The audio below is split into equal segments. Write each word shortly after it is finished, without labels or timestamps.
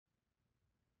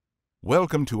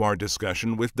Welcome to our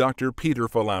discussion with Dr. Peter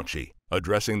Phallauci,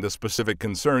 addressing the specific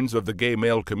concerns of the gay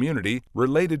male community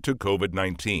related to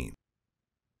COVID-19.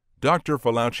 Dr.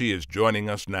 Phallauci is joining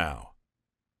us now.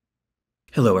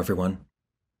 Hello, everyone.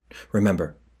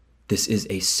 Remember, this is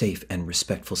a safe and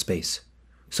respectful space,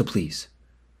 so please,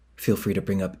 feel free to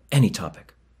bring up any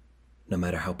topic, no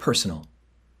matter how personal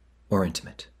or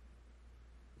intimate.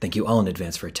 Thank you all in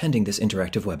advance for attending this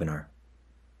interactive webinar.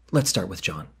 Let's start with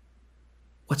John.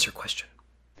 What's your question?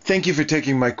 Thank you for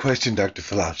taking my question, Dr.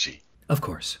 Phallauci. Of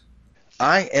course.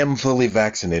 I am fully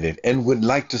vaccinated and would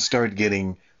like to start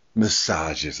getting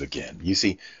massages again. You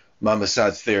see, my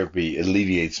massage therapy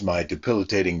alleviates my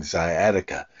debilitating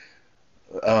sciatica.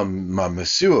 My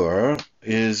masseur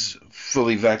is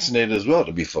fully vaccinated as well,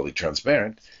 to be fully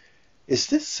transparent. Is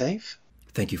this safe?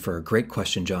 Thank you for a great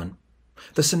question, John.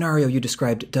 The scenario you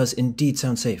described does indeed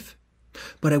sound safe,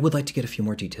 but I would like to get a few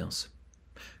more details.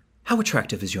 How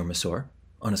attractive is your masseur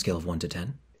on a scale of 1 to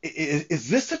 10? Is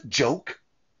this a joke?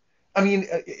 I mean,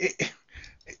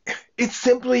 it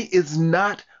simply is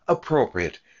not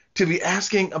appropriate to be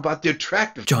asking about the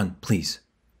attractive... John, please,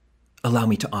 allow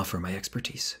me to offer my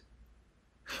expertise.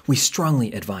 We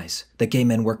strongly advise that gay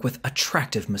men work with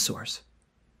attractive masseurs.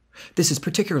 This is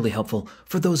particularly helpful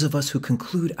for those of us who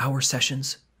conclude our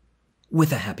sessions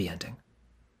with a happy ending,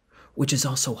 which is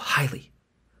also highly,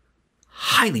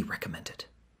 highly recommended.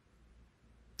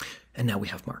 And now we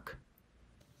have Mark.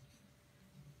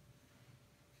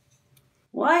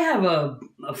 Well, I have a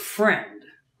friend.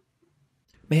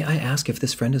 May I ask if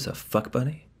this friend is a fuck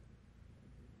bunny?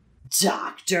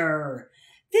 Doctor,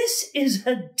 this is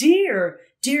a dear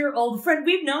old friend.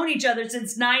 We've known each other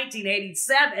since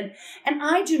 1987, and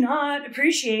I do not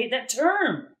appreciate that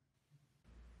term.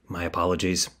 My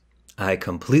apologies. I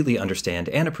completely understand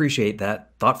and appreciate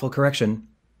that thoughtful correction.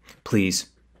 Please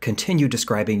continue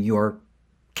describing your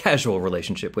casual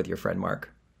relationship with your friend Mark.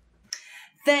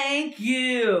 Thank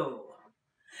you.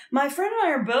 My friend and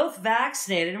I are both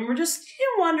vaccinated, and we're just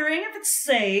wondering if it's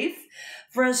safe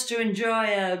for us to enjoy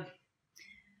a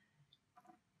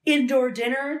indoor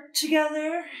dinner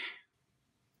together.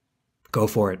 Go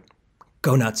for it.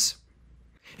 Go nuts.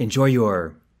 Enjoy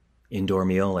your indoor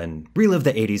meal and relive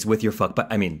the 80s with your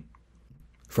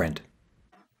friend.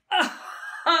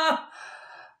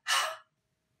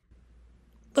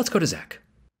 Let's go to Zach.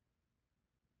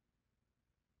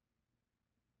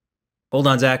 Hold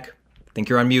on, Zach. Think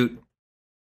you're on mute.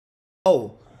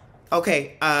 Oh,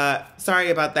 okay. Sorry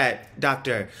about that,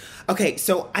 doctor. Okay,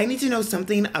 so I need to know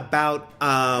something about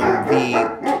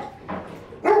the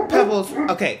Pebbles.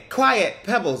 Okay, quiet,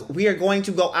 Pebbles. We are going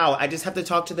to go out. I just have to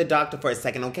talk to the doctor for a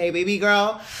second, okay, baby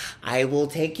girl? I will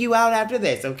take you out after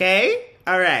this, okay?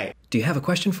 All right. Do you have a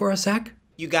question for us, Zach?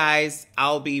 You guys,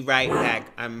 I'll be right back.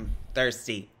 I'm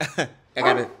thirsty. I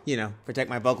gotta, protect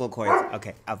my vocal cords.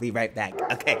 Okay, I'll be right back.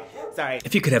 Okay, sorry.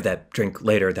 If you could have that drink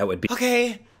later, that would be...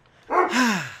 Okay.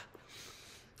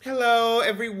 Hello,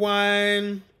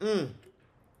 everyone.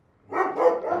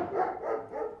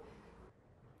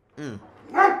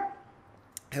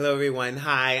 Hello, everyone.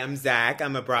 Hi, I'm Zach.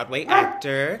 I'm a Broadway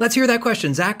actor. Let's hear that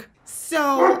question, Zach.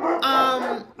 So,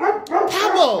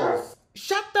 Pebbles,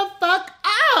 shut the fuck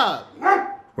up.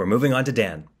 We're moving on to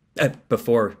Dan.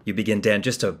 Before you begin, Dan,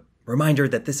 just a reminder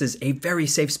that this is a very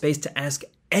safe space to ask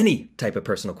any type of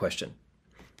personal question.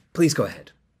 Please go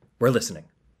ahead. We're listening.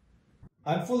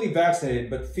 I'm fully vaccinated,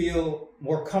 but feel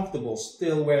more comfortable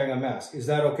still wearing a mask. Is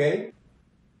that okay?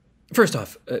 First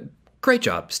off, great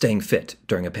job staying fit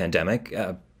during a pandemic.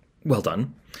 Well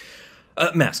done.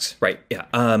 Masks, right, yeah.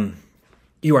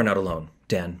 You are not alone,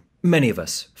 Dan. Many of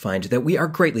us find that we are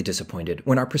greatly disappointed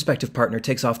when our prospective partner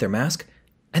takes off their mask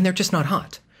and they're just not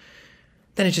hot.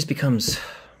 Then it just becomes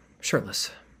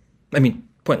shirtless.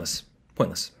 Pointless.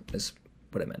 Pointless is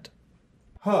what I meant.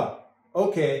 Huh.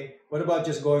 Okay. What about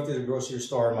just going to the grocery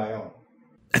store on my own?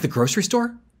 At the grocery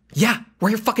store? Yeah, wear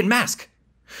your fucking mask.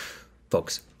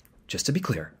 Folks, just to be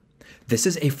clear, this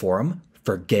is a forum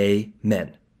for gay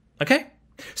men, okay?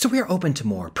 So we are open to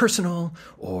more personal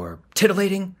or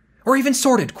titillating or even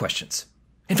sordid questions.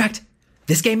 In fact,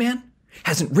 this gay man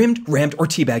hasn't rimmed, rammed, or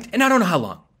teabagged in I don't know how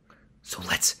long. So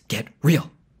let's get real,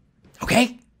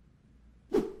 okay?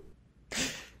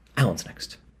 Alan's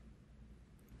next.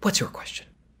 What's your question?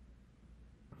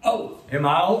 Oh, am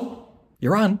I on?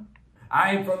 You're on.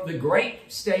 I'm from the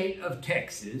great state of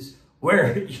Texas,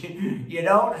 where you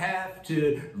don't have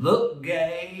to look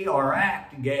gay or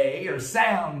act gay or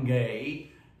sound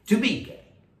gay to be gay.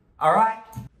 All right?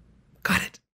 Got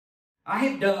it. I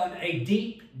have done a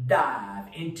deep dive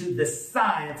into the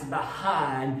science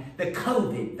behind the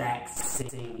COVID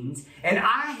vaccines, and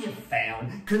I have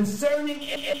found concerning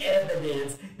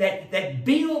evidence that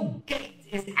Bill Gates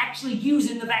is actually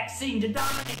using the vaccine to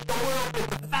dominate the world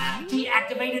with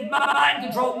 5G-activated mind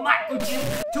control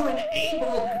microchip to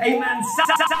enable a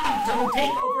Monsanto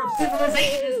takeover of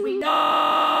civilization as we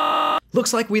know.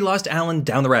 Looks like we lost Alan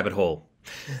down the rabbit hole.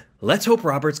 Let's hope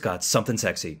Robert's got something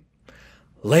sexy.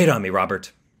 Lay it on me,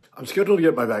 Robert. I'm scheduled to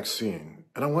get my vaccine,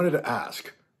 and I wanted to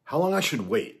ask how long I should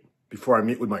wait before I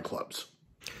meet with my clubs.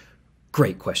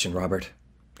 Great question, Robert.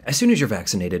 As soon as you're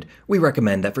vaccinated, we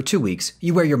recommend that for 2 weeks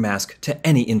you wear your mask to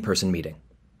any in-person meeting.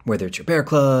 Whether it's your bear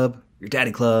club, your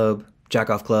daddy club,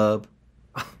 jack-off club.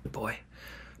 Oh, boy,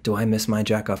 do I miss my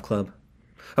jack-off club.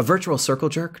 A virtual circle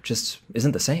jerk just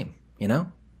isn't the same, you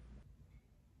know?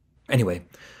 Anyway,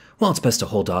 while it's best to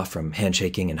hold off from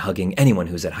handshaking and hugging anyone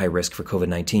who's at high risk for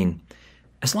COVID-19,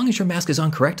 as long as your mask is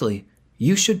on correctly,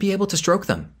 you should be able to stroke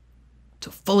them to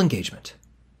full engagement.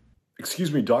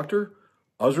 Excuse me, doctor?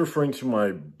 I was referring to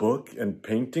my book and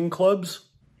painting clubs.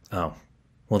 Oh,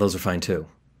 well, those are fine too.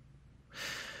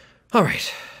 All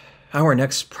right, our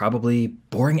next probably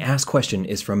boring-ass question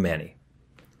is from Manny.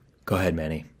 Go ahead,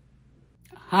 Manny.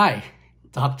 Hi,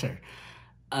 doctor.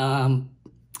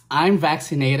 I'm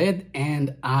vaccinated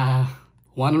and I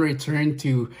want to return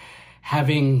to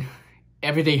having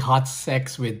everyday hot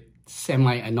sex with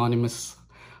semi-anonymous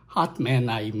hot men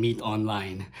I meet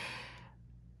online.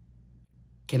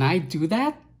 Can I do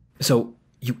that? So,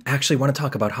 you actually want to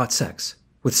talk about hot sex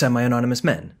with semi-anonymous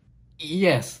men?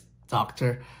 Yes,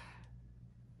 doctor.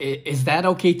 Is that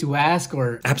okay to ask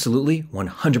or... Absolutely,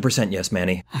 100% yes,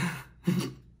 Manny.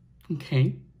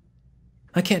 Okay.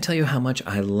 I can't tell you how much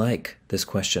I like this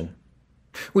question.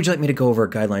 Would you like me to go over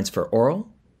guidelines for oral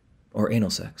or anal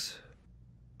sex?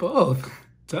 Both.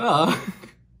 Duh.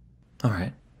 All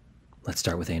right, let's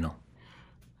start with anal.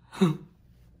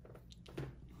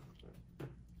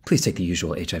 Please take the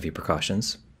usual HIV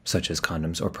precautions, such as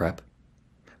condoms or PrEP.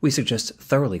 We suggest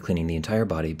thoroughly cleaning the entire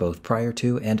body both prior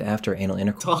to and after anal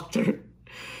intercourse. Doctor,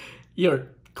 your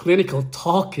clinical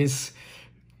talk is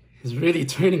really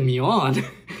turning me on.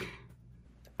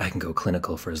 I can go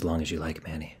clinical for as long as you like,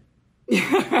 Manny.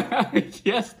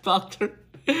 Yes, doctor.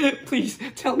 Please,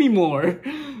 tell me more.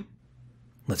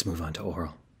 Let's move on to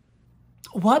oral.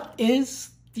 What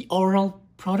is the oral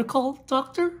protocol,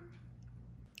 doctor?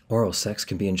 Oral sex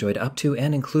can be enjoyed up to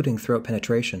and including throat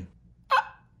penetration.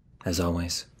 As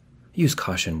always, use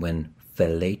caution when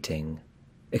fellating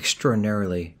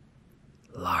extraordinarily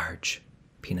large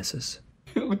penises.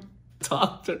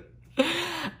 Doctor,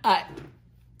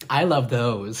 I love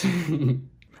those.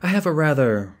 I have a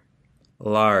rather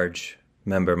large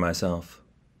member myself.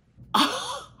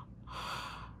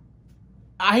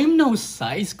 I'm no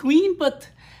size queen, but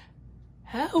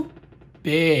how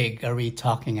big are we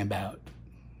talking about?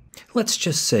 Let's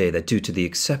just say that due to the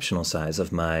exceptional size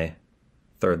of my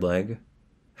third leg,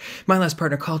 my last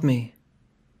partner called me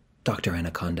Dr.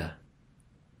 Anaconda.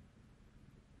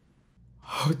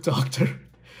 Oh, doctor,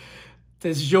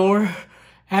 does your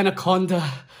anaconda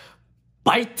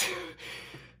bite?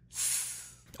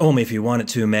 Only if you want it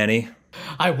to, Manny.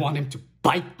 I want him to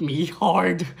bite me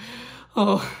hard.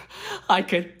 Oh, I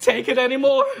can't take it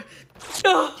anymore.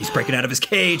 He's breaking out of his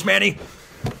cage, Manny.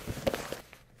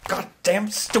 Goddamn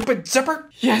stupid zipper.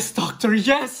 Yes, doctor,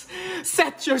 yes.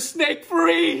 Set your snake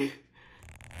free.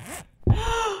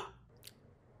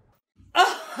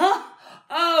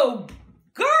 Oh,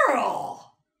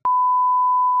 girl!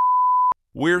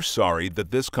 We're sorry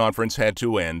that this conference had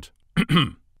to end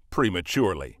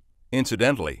prematurely.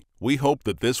 Incidentally, we hope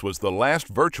that this was the last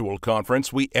virtual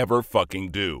conference we ever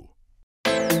fucking do.